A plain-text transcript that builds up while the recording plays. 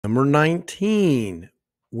Number 19,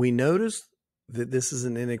 we notice that this is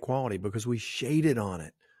an inequality because we shaded on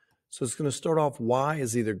it. So it's going to start off y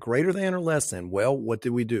is either greater than or less than. Well, what did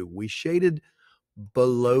we do? We shaded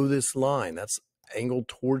below this line. That's angled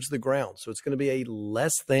towards the ground. So it's going to be a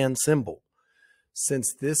less than symbol.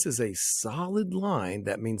 Since this is a solid line,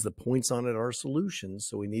 that means the points on it are solutions.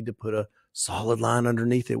 So we need to put a solid line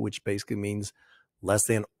underneath it, which basically means less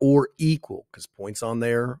than or equal, because points on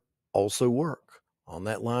there also work. On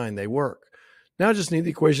that line, they work. Now I just need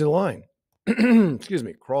the equation of the line. Excuse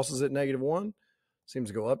me, crosses at -1, seems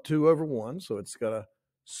to go up 2 over 1. So it's got a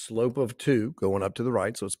slope of 2 going up to the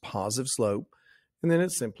right. So it's positive slope. And then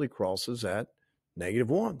it simply crosses at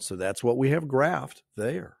 -1. So that's what we have graphed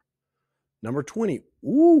there. Number 20,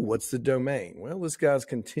 what's the domain? Well, this guy's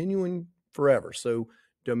continuing forever. So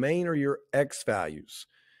domain are your x values.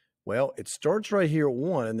 Well, it starts right here at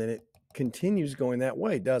 1, and then it continues going that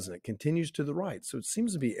way, doesn't it? Continues to the right. So it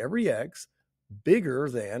seems to be every x bigger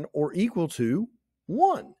than or equal to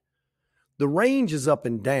 1. The range is up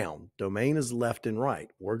and down. Domain is left and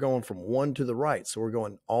right. We're going from 1 to the right. So we're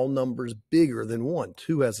going all numbers bigger than 1.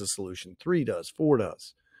 2 has a solution. 3 does. 4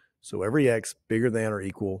 does. So every x bigger than or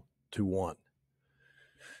equal to 1.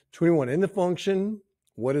 21, in the function,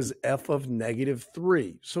 what is f of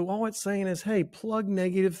 -3? So all it's saying is, hey, plug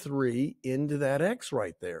 -3 into that x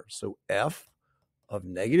right there. So f of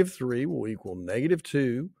 -3 will equal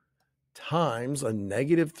 -2 times a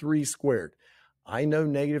 -3 squared. I know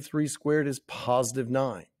 -3 squared is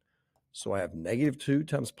 +9. So I have -2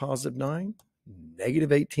 times +9.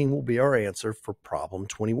 -18 will be our answer for problem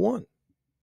 21.